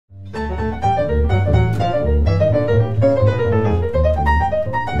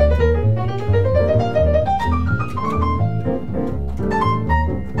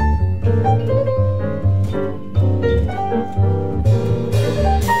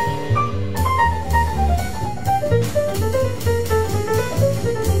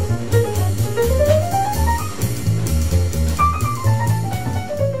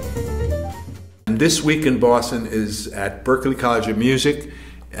this week in Boston is at Berklee College of Music,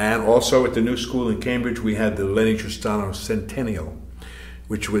 and also at the new school in Cambridge we had the Lennie Tristano Centennial,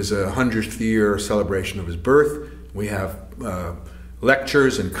 which was a 100th year celebration of his birth. We have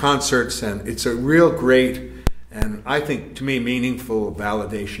lectures and concerts, and it's a real great, and I think to me meaningful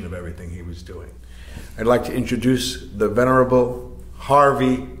validation of everything he was doing. I'd like to introduce the Venerable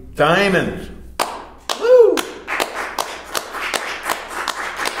Harvey Diamond. Woo!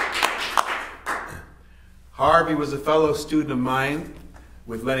 Harvey was a fellow student of mine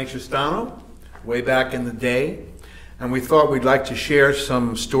with Lennie Tristano way back in the day, and we thought we'd like to share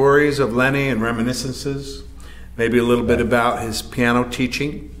some stories of Lennie and reminiscences, maybe a little bit about his piano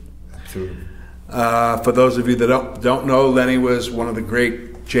teaching. Absolutely. For those of you that don't know, Lennie was one of the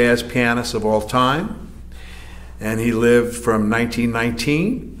great jazz pianists of all time, and he lived from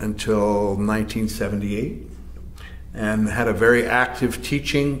 1919 until 1978, and had a very active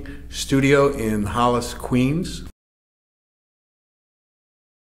teaching studio in Hollis, Queens.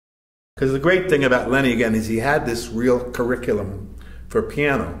 Because the great thing about Lennie, again, is he had this real curriculum for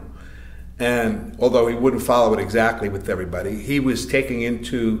piano. And although he wouldn't follow it exactly with everybody, he was taking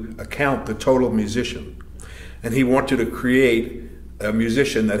into account the total musician. And he wanted to create a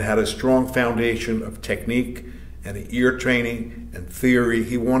musician that had a strong foundation of technique and ear training and theory.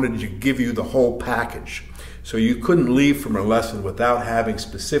 He wanted to give you the whole package. So you couldn't leave from a lesson without having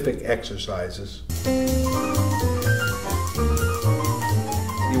specific exercises. He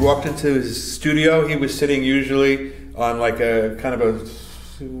walked into his studio. He was sitting usually on like a kind of a,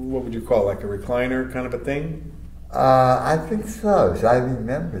 what would you call it, like a recliner kind of a thing? I think so. I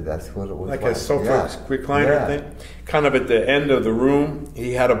remember that's what it was like. Like a sofa recliner thing? Kind of at the end of the room.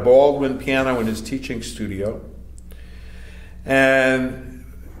 He had a Baldwin piano in his teaching studio. And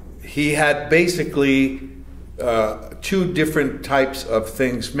he had basically two different types of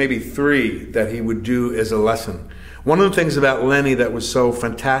things, maybe three, that he would do as a lesson. One of the things about Lennie that was so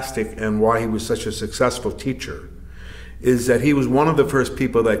fantastic and why he was such a successful teacher is that he was one of the first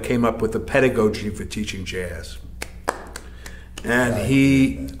people that came up with the pedagogy for teaching jazz. And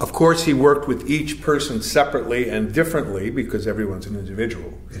he, of course, he worked with each person separately and differently because everyone's an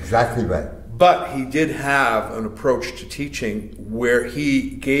individual. Exactly right. But he did have an approach to teaching where he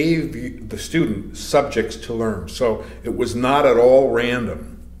gave the student subjects to learn. So it was not at all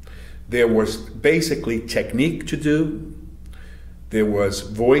random. There was basically technique to do. There was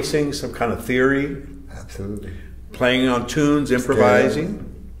voicing, some kind of theory. Absolutely. Playing on tunes, improvising,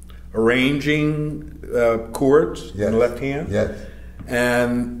 arranging chords in the left hand. Yes.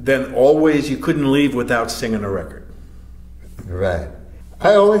 And then always you couldn't leave without singing a record. Right.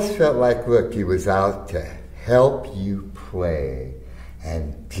 I always felt like, look, he was out to help you play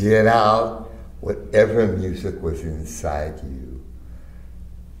and get out whatever music was inside you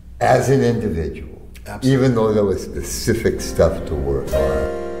as an individual. Absolutely. Even though there was specific stuff to work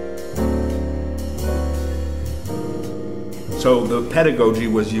on. So the pedagogy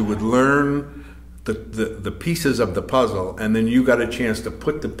was you would learn the pieces of the puzzle, and then you got a chance to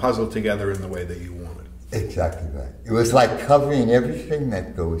put the puzzle together in the way that you wanted. Exactly right. It was like covering everything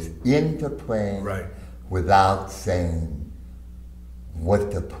that goes into playing without saying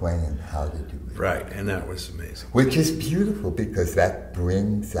what to play and how to do it. Right, and that was amazing. Which is beautiful because that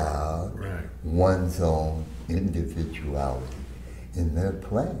brings out one's own individuality in their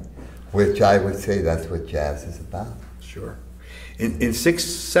playing, which I would say that's what jazz is about. Sure. In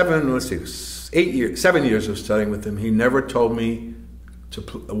 7 years of studying with him, he never told me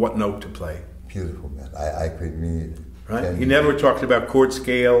what note to play. Beautiful, man. I could read. Right? He never talked about chord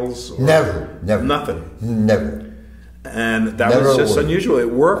scales. Or never. Nothing. Never. And that was just unusual. It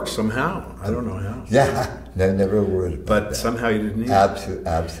worked somehow. I don't know how. Yeah, never a word about But that. somehow you didn't need it.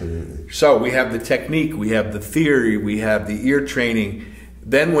 Absolutely. So we have the technique, we have the theory, we have the ear training.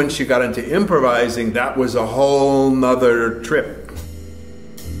 Then once you got into improvising, that was a whole nother trip.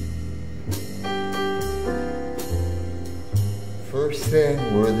 First thing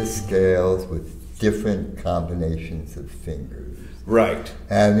were the scales with different combinations of fingers. Right.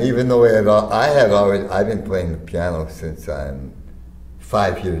 And even though I've been playing the piano since I'm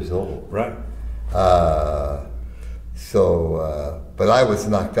 5 years old. Right. But I was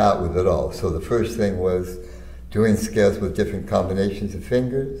knocked out with it all. So the first thing was doing scales with different combinations of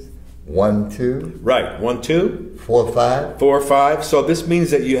fingers. 1, 2. Right. 1, 2. 4, 5. 4, 5. So this means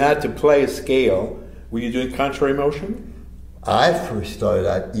that you had to play a scale. Were you doing contrary motion? I first started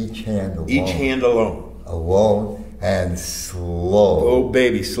out each hand alone. Each hand alone. Alone and slow. Oh,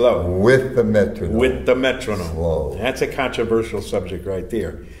 baby, slow. With the metronome. With the metronome. Slow. That's a controversial subject right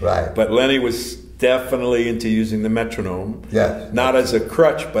there. Right. But Lennie was definitely into using the metronome. Yes. Not as a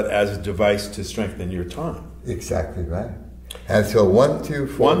crutch, but as a device to strengthen your time. Exactly right. And so 1, 2,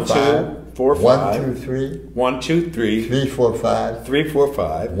 4, 1, 5. 2, 4, 5. 1, 2, 3. 1, 2, 3. 3, 4, 5. 3, 4,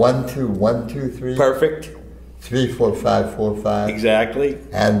 5. 1, 2, 1, 2, 3. Perfect. 3, 4, 5, 4, 5. Exactly.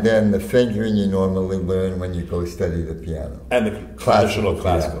 And then the fingering you normally learn when you go study the piano. And the traditional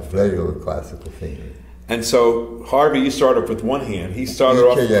classical. Regular classical fingering. And so, Harvey, you start off with one hand. He started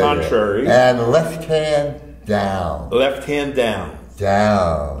off contrary. And left hand down. Left hand down.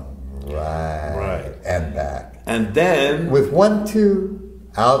 Down. Right. Right. And back. And then... with 1,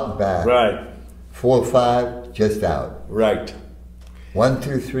 2, out and back. Right. 4, 5, just out. Right. 1,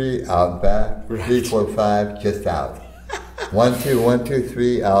 2, 3, out and back. Right. 3, 4, 5, just out. 1, 2, 1, 2,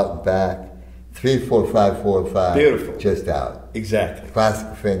 3, out and back. 3, 4, 5, 4, 5. Beautiful. Just out. Exactly.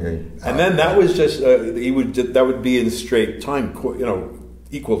 Classical fingering. And then that was just that would be in straight time,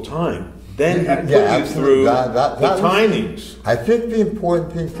 equal time. Then he put you through the timings. I think the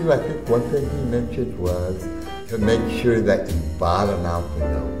important thing too. I think one thing he mentioned was to make sure that you bottom out the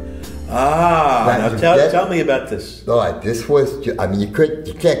note. Now tell me about this. This was. I mean, you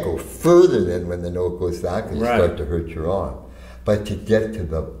can't go further than when the note goes down because you start to hurt your arm. But to get to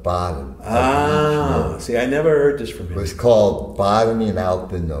the bottom. See, I never heard this from him. It was called bottoming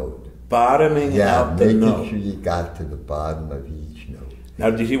out the note. Bottoming out the note. Making sure you got to the bottom of each note. Now,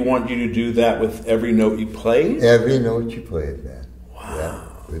 did he want you to do that with every note you played? Every note you played, man. Wow.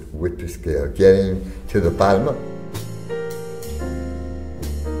 Yeah, with the scale, getting to the bottom of.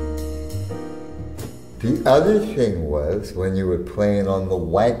 The other thing was when you were playing on the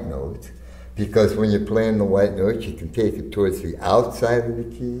white notes, because when you're playing the white notes, you can take it towards the outside of the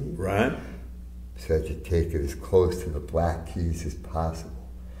key. Right. So that you take it as close to the black keys as possible.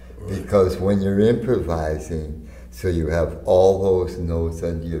 Right. Because when you're improvising, so you have all those notes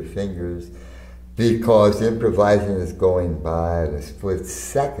under your fingers, because improvising is going by in a split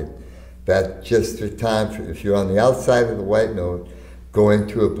second, that just the time, if you're on the outside of the white note, going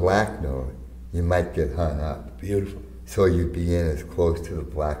to a black note, you might get hung up. Beautiful. So you be in as close to the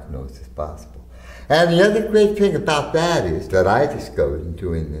black notes as possible. And the other great thing about that is, that I discovered in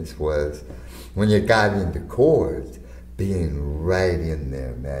doing this, was when you got into chords, being right in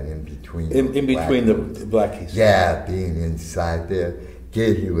there, man, in between. In between the black keys. Yeah, being inside there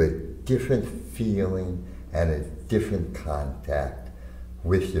gave you a different feeling and a different contact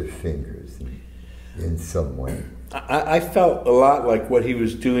with your fingers in some way. I felt a lot like what he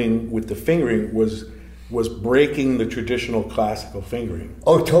was doing with the fingering was breaking the traditional classical fingering.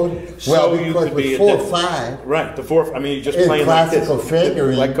 Oh, totally. So well, you because could be with 4/5, right? The 4. I mean, you just playing like this. Classical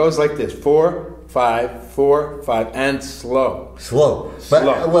fingering, like goes like this: 4, 5, 4, 5, and slow. Slow. But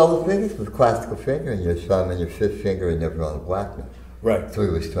slow. Well, the thing is, with classical fingering, your thumb and your fifth finger are never on the black note. Right. So he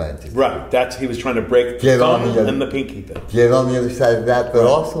was trying to. Right. He was trying to break the thumb and the pinky thing. Get on the other side of that, but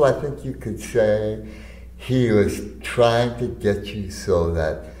also I think you could say he was trying to get you so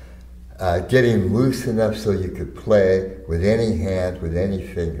that. Getting loose enough so you could play with any hand, with any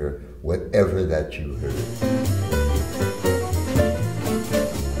finger, whatever that you heard.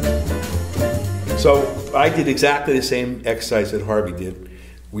 So I did exactly the same exercise that Harvey did.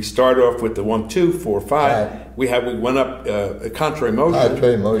 We started off with the 1, 2, 4, 5. Right. We went up a contrary motion.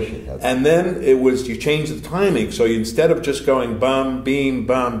 Contrary motion. And then it was, you changed the timing. So instead of just going bum, beam,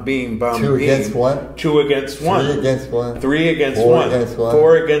 bum, beam, bum, 2 beam. against 1. 2 against 1. 3 against 1. 3 against 4 1. against 1.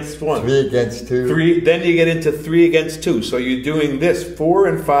 4 against 1. 3 against 2. 3. Then you get into 3 against 2. So you're doing this 4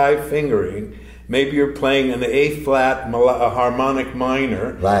 and 5 fingering. Maybe you're playing an A-flat harmonic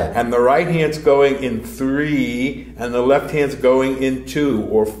minor, right. And the right hand's going in 3, and the left hand's going in 2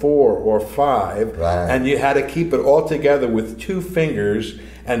 or 4 or 5, right. And you had to keep it all together with 2 fingers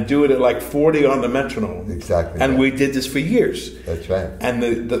and do it at like 40 on the metronome. Exactly. And right. we did this for years. That's right. And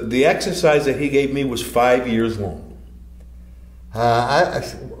the exercise that he gave me was 5 years long.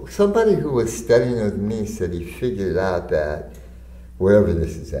 Somebody who was studying with me said he figured out that wherever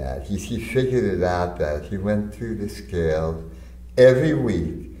this is at, he figured it out that he went through the scales every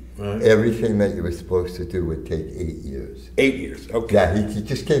week. Right. Everything that you were supposed to do would take 8 years. 8 years, okay. Yeah, he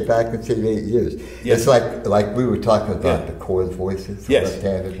just came back and said 8 years. Yes. It's like we were talking about the chord voices, the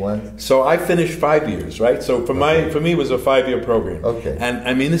left-handed ones. So I finished 5 years, right? So for me, it was a 5-year program. Okay. And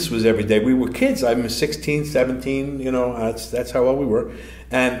I mean, this was every day. We were kids. I'm 16, 17, that's how old we were.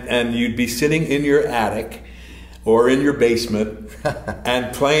 And you'd be sitting in your attic or in your basement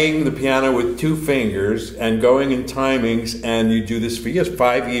and playing the piano with 2 fingers and going in timings, and you do this for years,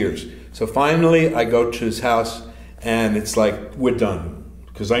 5 years. So finally I go to his house and it's like, we're done,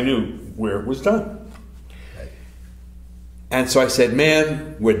 because I knew where it was done. Right. And so I said,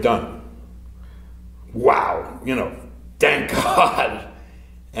 man, we're done. wow, you know, thank God.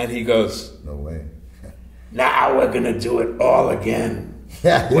 And he goes, no way. now we're going to do it all again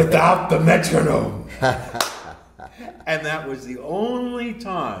without the metronome. And that was the only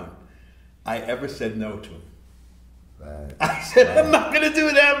time I ever said no to him. Right. I said, I'm not going to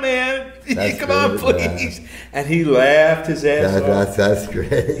do that, man. Come on, please. Man. And he laughed his ass off. That's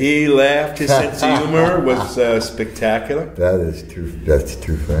great. He laughed. His sense of humor was spectacular. That's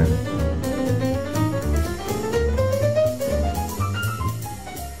too funny.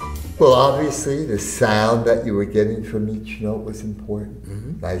 Well, obviously, the sound that you were getting from each note was important.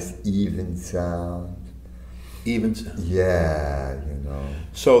 Mm-hmm. Nice, even sound. Even sound. Yeah, you know.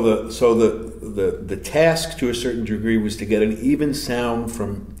 So the task to a certain degree was to get an even sound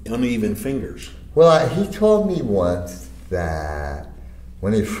from uneven fingers. Well, he told me once that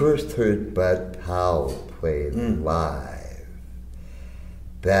when he first heard Bud Powell play live,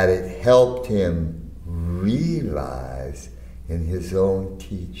 that it helped him realize in his own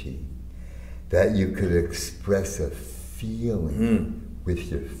teaching that you could express a feeling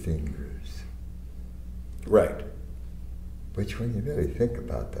with your fingers. Right. Which, when you really think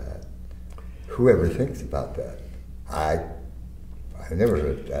about that, whoever thinks about that, I never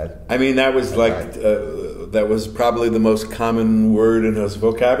heard that. I mean, that was like that was probably the most common word in his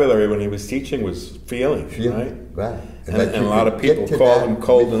vocabulary when he was teaching was feeling, right? And a lot of people called him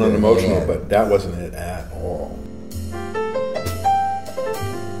cold and unemotional, but that wasn't it at all.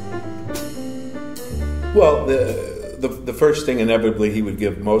 Well, the first thing inevitably he would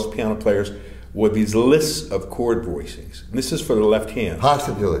give most piano players were these lists of chord voicings. And this is for the left hand.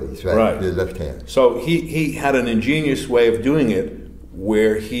 Possibilities, right? Right. For the left hand. So he had an ingenious way of doing it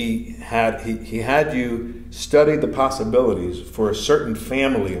where he had you study the possibilities for a certain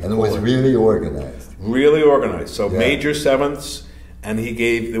family of chords. And it was really organized. Really organized. So major sevenths, and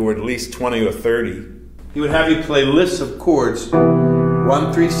there were at least 20 or 30. He would have you play lists of chords,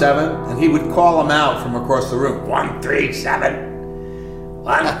 1, 3, 7, and he would call them out from across the room. 1, 3, 7.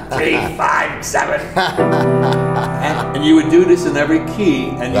 1, 3, 5, 7. And you would do this in every key,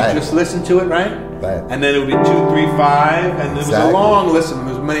 and you just listen to it, right? Right. And then it would be 2, 3, 5, and it was a long list. There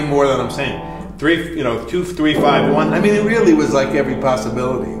was many more than I'm saying. 2, 3, 5, 1. I mean, it really was like every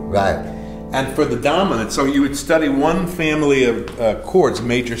possibility. Right. And for the dominant, so you would study one family of chords,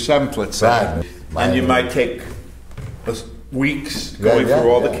 major seventh, let's say, and you might take weeks going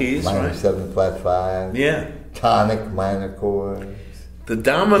through all the keys. Minor 7, flat 5. Yeah. Tonic minor chords. The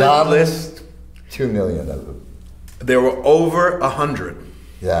dominant list, 2 million of them. There were over 100.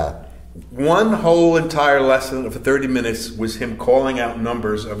 Yeah. One whole entire lesson of 30 minutes was him calling out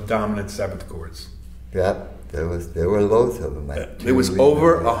numbers of dominant seventh chords. Yeah, there were loads of them. It was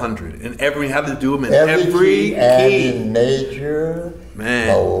over 100, and we had to do them in every key. And in major,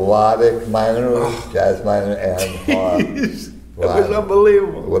 melodic minor, jazz minor, and harp. It was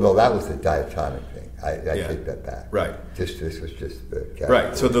unbelievable. Well, no, that was the diatonic thing. I take that back. Right. This was just the category.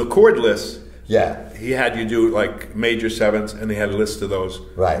 Right. So the chord list. Yeah. He had you do like major sevenths, and he had a list of those.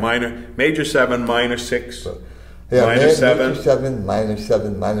 Right. Major 7, minor 6, yeah, minor 7, major 7, minor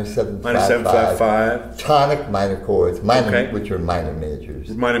 7, minor 7, minor 7, flat 5, tonic minor chords, which are minor majors,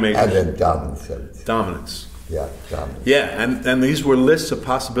 and then dominant sevenths. Dominants. Yeah, dominant. Yeah, and these were lists of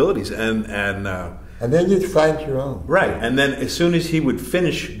possibilities, and then you'd find your own. Right, and then as soon as he would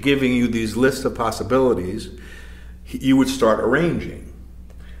finish giving you these lists of possibilities, you would start arranging.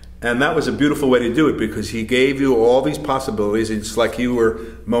 And that was a beautiful way to do it because he gave you all these possibilities. It's like you were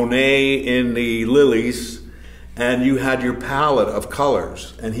Monet in the lilies and you had your palette of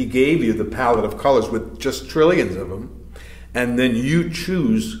colors. And he gave you the palette of colors with just trillions of them. And then you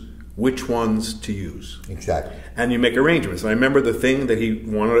choose which ones to use. Exactly. And you make arrangements. And I remember the thing that he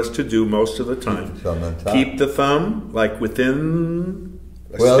wanted us to do most of the time. Keep the thumb like within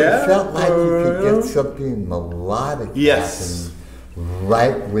a step. It felt like you could get something melodic happening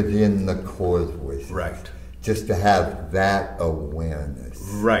right within the chord voice. Right. Just to have that awareness.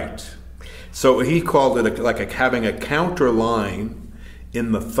 Right. So he called it having a counter line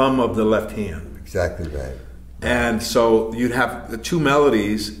in the thumb of the left hand. Exactly right. And so you'd have the two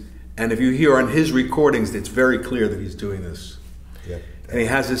melodies, and if you hear on his recordings, it's very clear that he's doing this. Yep. And he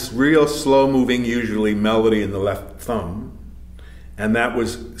has this real slow-moving, usually, melody in the left thumb, and that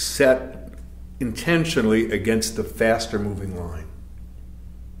was set intentionally against the faster-moving line.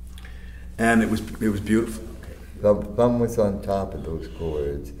 And it was beautiful. The thumb was on top of those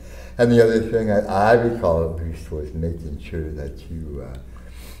chords. And the other thing I recall at least was making sure that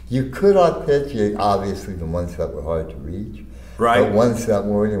you could arpeggiate, obviously, the ones that were hard to reach. Right. But ones that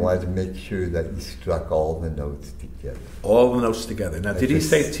weren't, you wanted to make sure that you struck all the notes together. All the notes together. Now, did he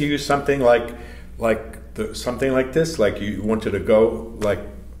say to you something like something like this? Like you wanted to go, like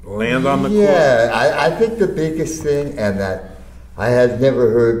land on the chord? Yeah, I think the biggest thing, and that I had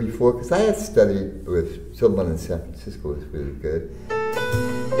never heard before, because I had studied with someone in San Francisco who was really good.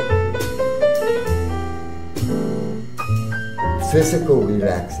 Physical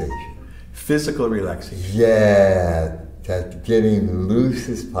relaxation. Physical relaxation. Yeah, that getting loose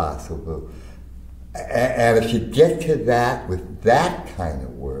as possible. And if you get to that with that kind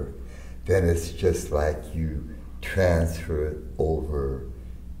of work, then it's just like you transfer it over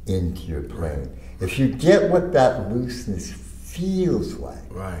into your playing. If you get what that looseness feels like,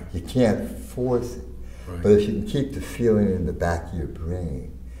 right, you can't force it. Right. But if you can keep the feeling in the back of your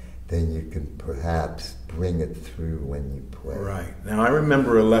brain, then you can perhaps bring it through when you play. Right. Now I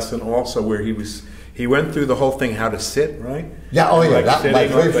remember a lesson also where he went through the whole thing, how to sit, right? Yeah, oh yeah, like that, my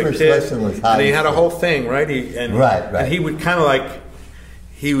very first lesson was how to sit. And he had a whole thing, right? Right. And he would kind of like,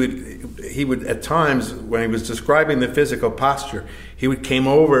 he would at times, when he was describing the physical posture, he would came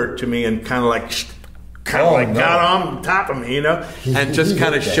over to me and kind of like got on top of me, you know, and just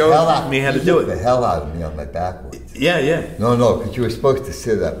kind of showed me how to do it. He hit the hell out of me on my backwards. Yeah. No, because you were supposed to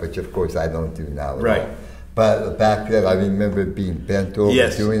sit up, which of course I don't do now at all. But back then I remember being bent over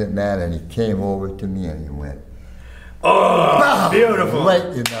doing it, man, and he came over to me and he went, oh, bam, beautiful. right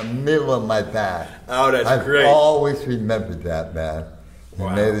in the middle of my back. Oh, that's great. I've always remembered that, man. He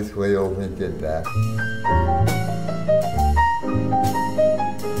Wow. made his way over and did that.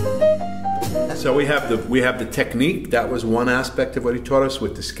 So we have the technique. That was one aspect of what he taught us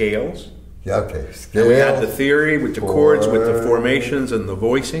with the scales. Yeah, okay. Scale, and we had the theory with the chords, with the formations and the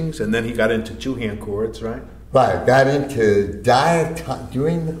voicings, and then he got into two-hand chords, right? Right, got into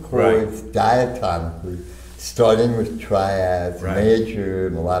doing the chords diatonically, starting with triads, major,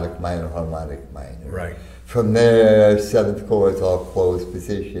 melodic minor, harmonic minor. Right. From there, seventh chords, all closed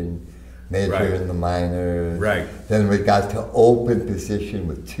position, major in the minors. Right. Then we got to open position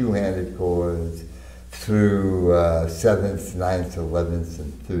with two-handed chords through 7th, 9th, 11th,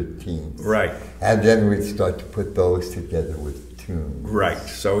 and 13th. Right. And then we'd start to put those together with tunes. Right.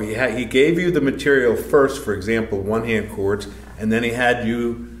 So he gave you the material first, for example, one-hand chords, and then he had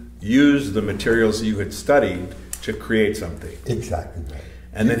you use the materials you had studied to create something. Exactly right.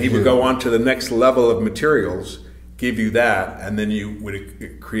 And then he would go on to the next level of materials, give you that, and then you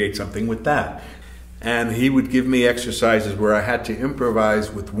would create something with that. And he would give me exercises where I had to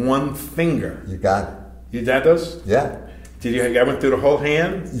improvise with one finger. You got it. You did those? Yeah. Did you? I went through the whole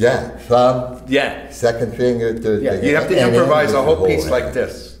hand? Yeah. Thumb. Yeah. Second finger, third finger. You have to improvise a whole piece like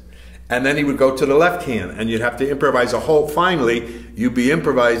this. And then he would go to the left hand, and you'd have to improvise a whole. Finally, you'd be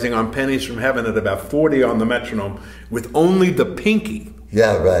improvising on Pennies from Heaven at about 40 on the metronome with only the pinky.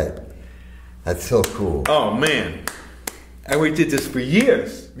 Yeah, right. That's so cool. Oh, man. And we did this for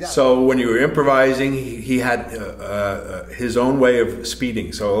years. Yeah. So when you were improvising, he had his own way of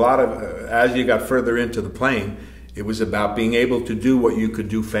speeding. So a lot of, as you got further into the playing, it was about being able to do what you could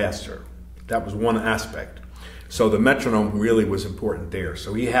do faster. That was one aspect. So the metronome really was important there.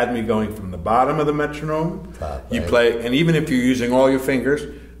 So he had me going from the bottom of the metronome. You play, and even if you're using all your fingers,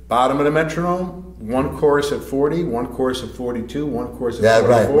 bottom of the metronome, one chorus at 40, one chorus at 42, one chorus at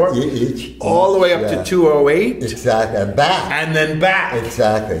 44, right. all the way up to 208. Exactly, and back. And then back.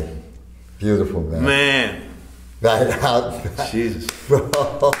 Exactly. Beautiful, man. Man. Right out. Jesus.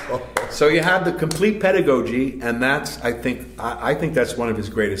 So you have the complete pedagogy, and that's, I think that's one of his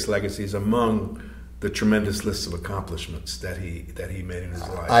greatest legacies among the tremendous list of accomplishments that he made in his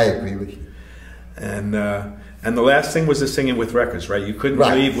life. I agree with you. And the last thing was the singing with records, right? You couldn't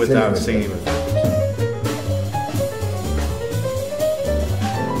leave without singing with records.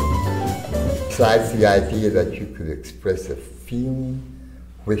 Besides the idea that you could express a feeling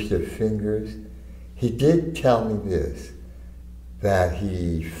with your fingers, he did tell me this, that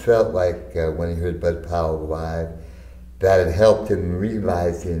he felt like when he heard Bud Powell live, that it helped him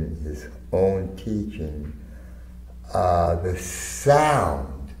realize in his own teaching the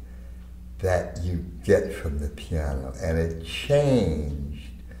sound that you get from the piano, and it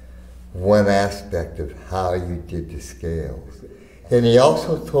changed one aspect of how you did the scales. And he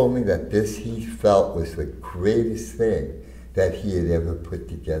also told me that this he felt was the greatest thing that he had ever put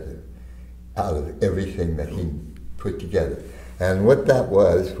together out of everything that he put together. And what that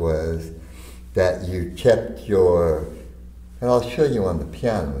was that you kept your, and I'll show you on the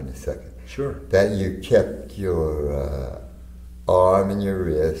piano in a second. Sure. That you kept your arm and your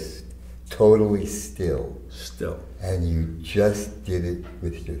wrist totally still. Still. And you just did it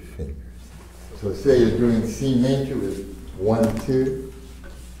with your fingers. So say you're doing C major with 1, 2,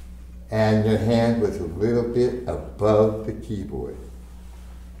 and your hand was a little bit above the keyboard.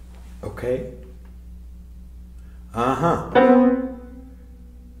 Okay. Uh-huh.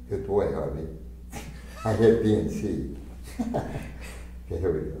 Good boy, Harvey. I hit B and C. Okay,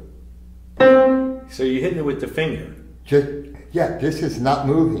 here we go. So you're hitting it with the finger. Yeah, this is not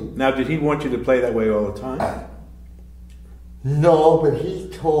moving. Now, did he want you to play that way all the time? No, but he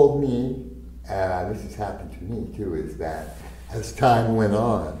told me, this has happened to me too, is that as time went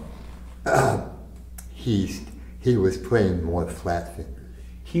on, he was playing more flat fingers.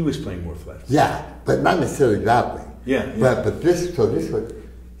 He was playing more flat. Yeah, but not necessarily that way. Yeah. But this would,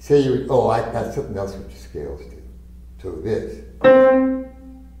 say you would, I got something else with the scales too. So this.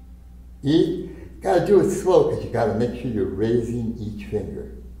 You gotta do it slow because you gotta make sure you're raising each finger.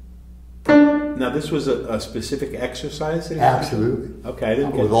 Now, this was a specific exercise that you Absolutely. Okay, I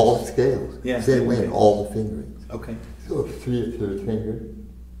didn't get with all the scales. Yeah. Same way in all the fingerings. Okay. So 3 third finger.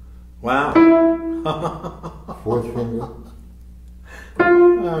 Wow. 4th finger.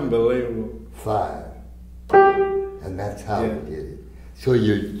 Unbelievable. 5. And that's how we did it. So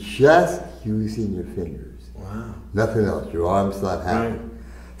you're just using your fingers. Wow. Nothing else. Your arm's not happening. Right.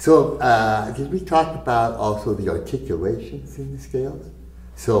 So did we talk about also the articulations in the scales?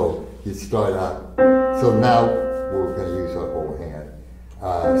 So you start out, so now we're going to use our whole hand.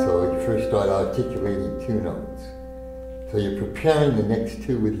 So you first start articulating 2 notes. So you're preparing the next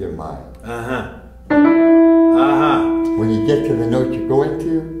 2 with your mind. Uh-huh. Uh-huh. When you get to the note you're going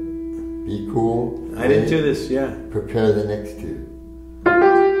to, be cool. I didn't do this, yeah. Prepare the next 2.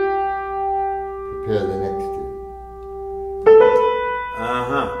 Prepare the next 2.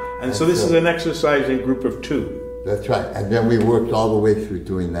 Uh-huh. And so this is an exercise in group of 2. That's right. And then we worked all the way through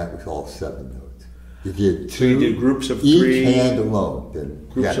doing that with all 7 notes. You did 2. So you did groups of 3. Each hand alone. Then,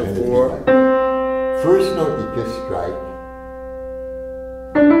 groups of 4. First note you just strike.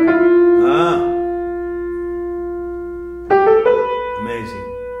 Amazing.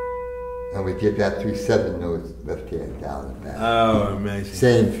 And we did that through 7 notes, left hand down and back. Oh, amazing.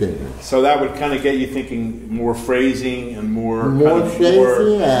 Same finger. So that would kind of get you thinking more phrasing and more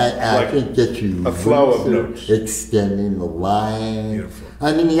phrasing, and like I think get you a flow of notes. Extending the line. Beautiful.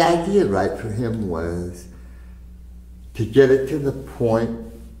 I mean, the idea, right, for him was to get it to the point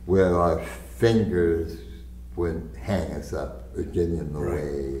where our fingers wouldn't hang us up or get in the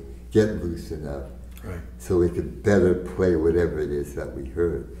way, get loose enough, so we could better play whatever it is that we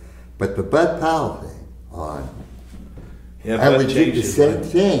heard. But the Bud Powell thing on, and we did the same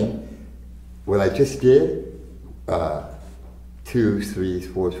thing. What I just did, 2s, 3s,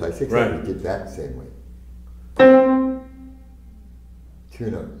 4s, 5s, 6, right. We did that the same way.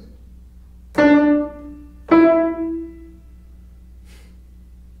 2 notes.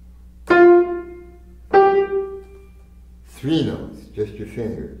 3 notes, just your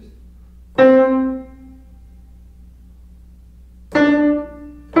fingers.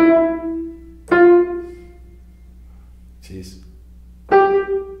 Jeez.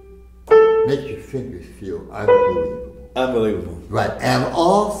 Make your fingers feel unbelievable. Unbelievable. Right, and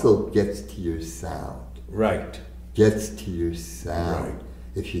also gets to your sound. Right. Gets to your sound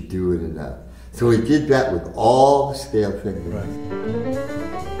if you do it enough. So we did that with all the scale fingers. Right.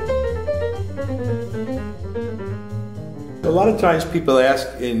 A lot of times people ask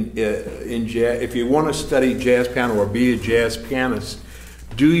in jazz, if you want to study jazz piano or be a jazz pianist,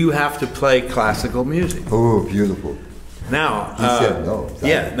 do you have to play classical music? Oh, beautiful. Now, he said no.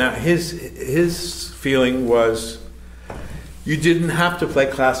 Yeah. Now his feeling was you didn't have to play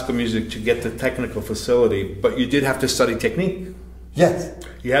classical music to get the technical facility, but you did have to study technique. Yes.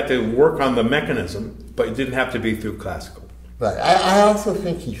 You had to work on the mechanism, but you didn't have to be through classical. Right. I also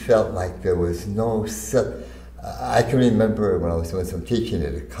think he felt like there was no. I can remember when I was doing some teaching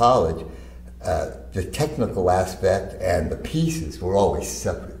at a college, the technical aspect and the pieces were always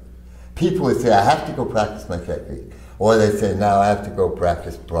separate. People would say, I have to go practice my technique. Or they'd say, now I have to go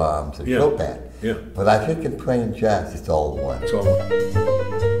practice Brahms or Chopin. Yeah. But I think in playing jazz, it's all one. It's all one.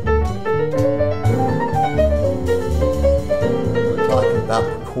 We're talking about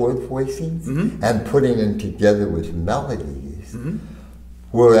the chord voicings and putting them together with melodies.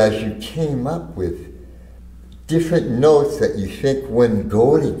 Whereas you came up with different notes that you think wouldn't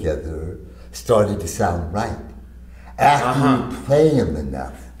go together started to sound right after you play them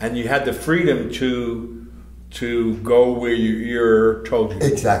enough. And you had the freedom to go where you're told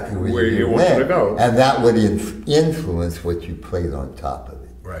exactly where you wanted to go. And that would influence what you played on top of it.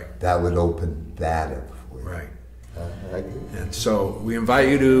 Right. That would open that up for you. Right. I agree. And so we invite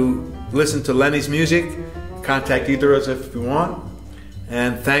you to listen to Lennie's music. Contact either of us if you want.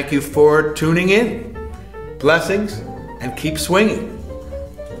 And thank you for tuning in. Blessings, and keep swinging.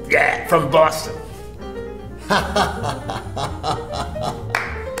 Yeah, from Boston.